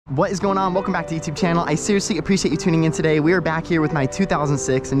What is going on? Welcome back to the YouTube channel. I seriously appreciate you tuning in today. We are back here with my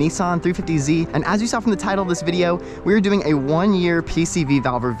 2006 Nissan 350z, and as you saw from the title of this video, we are doing a 1-year PCV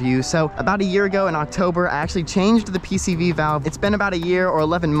valve review. So about a year ago in October, I actually changed the PCV valve. It's been about a year or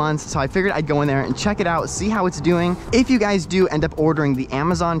 11 months, so I figured I'd go in there and check it out, see how it's doing. If you guys do end up ordering the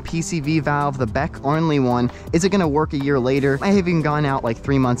Amazon PCV valve, the Beck only one, is it gonna work a year later? I have even gone out like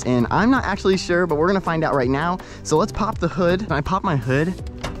 3 months in. I'm not actually sure, but we're gonna find out right now. So let's pop the hood. When I pop my hood,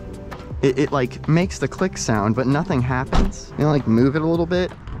 it like makes the click sound, but nothing happens. You know, like move it a little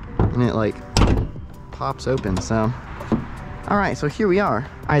bit and it like pops open. So all right, so here we are.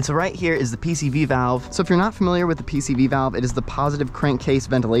 All right, so right here is the PCV valve. So if you're not familiar with the PCV valve, it is the positive crankcase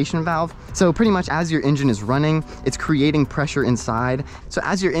ventilation valve. So pretty much as your engine is running, it's creating pressure inside. So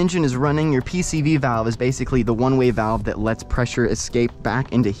as your engine is running, your PCV valve is basically the one-way valve that lets pressure escape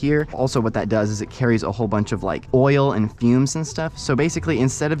back into here. Also what that does is it carries a whole bunch of like oil and fumes and stuff. So basically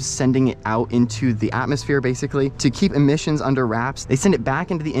instead of sending it out into the atmosphere, basically to keep emissions under wraps, they send it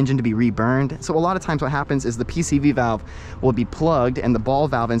back into the engine to be reburned. So a lot of times what happens is the PCV valve will be plugged and the ball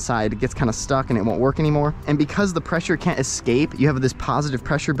valve inside gets kind of stuck and it won't work anymore. And because the pressure can't escape, you have this positive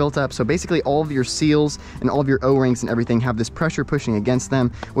pressure built up. So basically all of your seals and all of your O-rings and everything have this pressure pushing against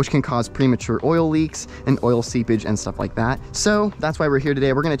them, which can cause premature oil leaks and oil seepage and stuff like that. So that's why we're here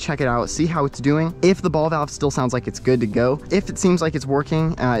today. We're gonna check it out, see how it's doing. If the ball valve still sounds like it's good to go, if it seems like it's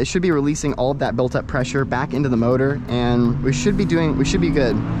working, it should be releasing all of that built up pressure back into the motor, and we should be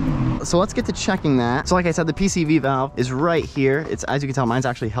good. So let's get to checking that. So like I said, the PCV valve is right here. It's, as you can tell, mine's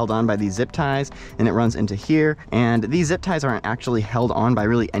actually held on by these zip ties and it runs into here. And these zip ties aren't actually held on by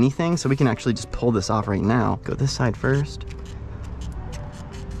really anything. So we can actually just pull this off right now. Go this side first.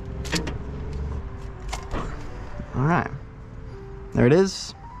 All right, there it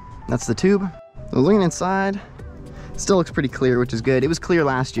is. That's the tube. So looking inside, still looks pretty clear, which is good. It was clear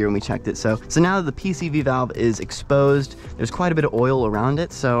last year when we checked it. So now that the PCV valve is exposed, there's quite a bit of oil around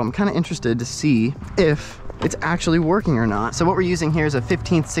it. So I'm kind of interested to see if it's actually working or not. So what we're using here is a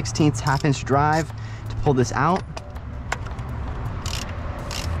 15/16 half-inch drive to pull this out.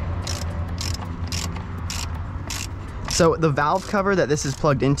 So the valve cover that this is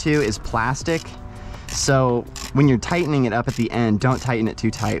plugged into is plastic. So when you're tightening it up at the end, don't tighten it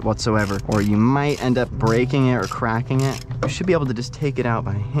too tight whatsoever, or you might end up breaking it or cracking it. You should be able to just take it out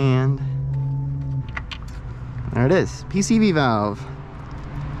by hand. There it is, PCV valve.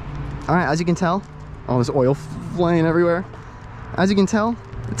 All right, as you can tell, all this oil flying everywhere. As you can tell,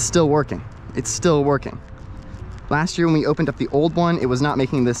 it's still working. It's still working. Last year when we opened up the old one, it was not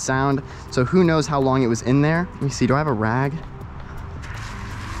making this sound. So who knows how long it was in there. Let me see, do I have a rag?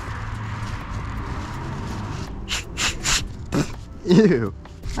 Ew.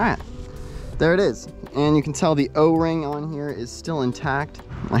 All right, there it is. And you can tell the O-ring on here is still intact.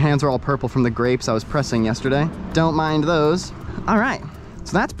 My hands are all purple from the grapes I was pressing yesterday. Don't mind those. All right,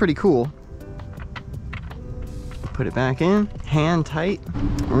 so that's pretty cool. Put it back in, hand tight.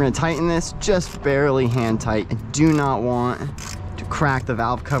 We're gonna tighten this just barely hand tight. I do not want to crack the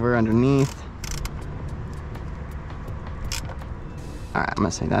valve cover underneath. All right, I'm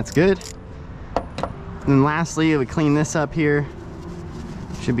gonna say that's good. And then lastly, we clean this up here.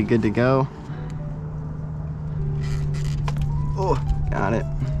 Should be good to go. Oh, got it.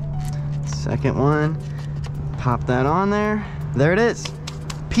 Second one, pop that on there. There it is.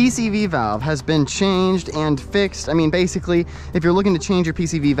 PCV valve has been changed and fixed. I mean, basically, if you're looking to change your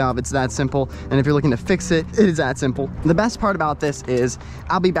PCV valve, it's that simple. And if you're looking to fix it, it is that simple. The best part about this is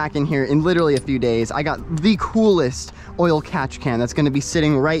I'll be back in here in literally a few days. I got the coolest oil catch can that's gonna be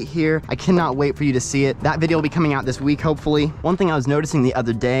sitting right here. I cannot wait for you to see it. That video will be coming out this week, hopefully. One thing I was noticing the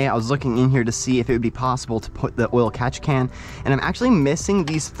other day, I was looking in here to see if it would be possible to put the oil catch can, and I'm actually missing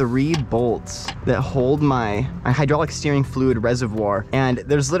these 3 bolts that hold my hydraulic steering fluid reservoir, and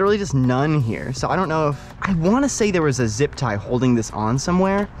there's literally just none here. So I don't know if, I wanna say there was a zip tie holding this on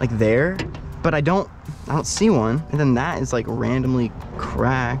somewhere, like there, but I don't see one. And then that is like randomly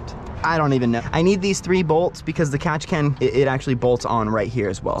cracked. I don't even know. I need these 3 bolts because the catch can, it actually bolts on right here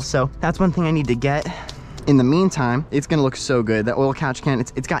as well. So that's one thing I need to get. In the meantime, it's gonna look so good. That oil catch can,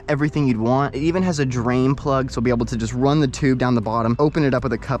 it's got everything you'd want. It even has a drain plug, so you'll be able to just run the tube down the bottom, open it up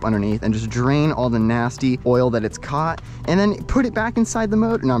with a cup underneath, and just drain all the nasty oil that it's caught, and then put it back inside the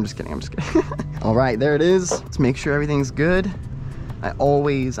motor. No, I'm just kidding, I'm just kidding. All right, there it is. Let's make sure everything's good. I'm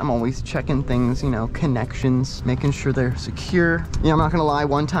always checking things, you know, connections, making sure they're secure. Yeah, I'm not gonna lie,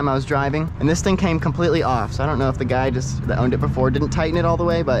 one time I was driving and this thing came completely off. So I don't know if the guy that owned it before didn't tighten it all the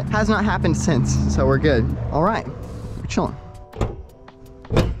way, but has not happened since, so we're good. All right, we're chilling.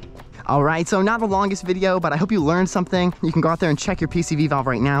 All right, so not the longest video, but I hope you learned something. You can go out there and check your PCV valve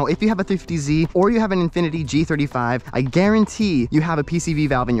right now. If you have a 350Z or you have an Infiniti G35, I guarantee you have a PCV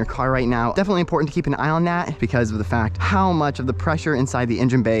valve in your car right now. Definitely important to keep an eye on that because of the fact how much of the pressure inside the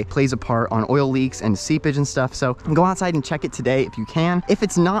engine bay plays a part on oil leaks and seepage and stuff. So go outside and check it today if you can. If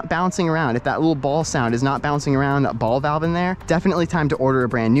it's not bouncing around, if that little ball sound is not bouncing around, that ball valve in there, definitely time to order a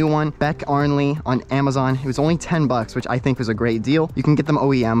brand new one. Beck Arnley on Amazon. It was only 10 bucks, which I think was a great deal. You can get them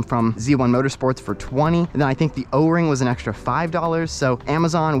OEM from Z1 Motorsports for 20. And then I think the O-ring was an extra $5. So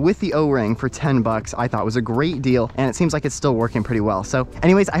Amazon with the O-ring for 10 bucks, I thought was a great deal. And it seems like it's still working pretty well. So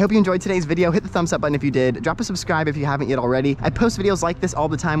anyways, I hope you enjoyed today's video. Hit the thumbs up button if you did. Drop a subscribe if you haven't yet already. I post videos like this all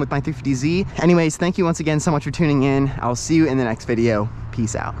the time with my 350Z. Anyways, thank you once again so much for tuning in. I'll see you in the next video.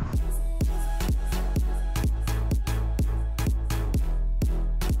 Peace out.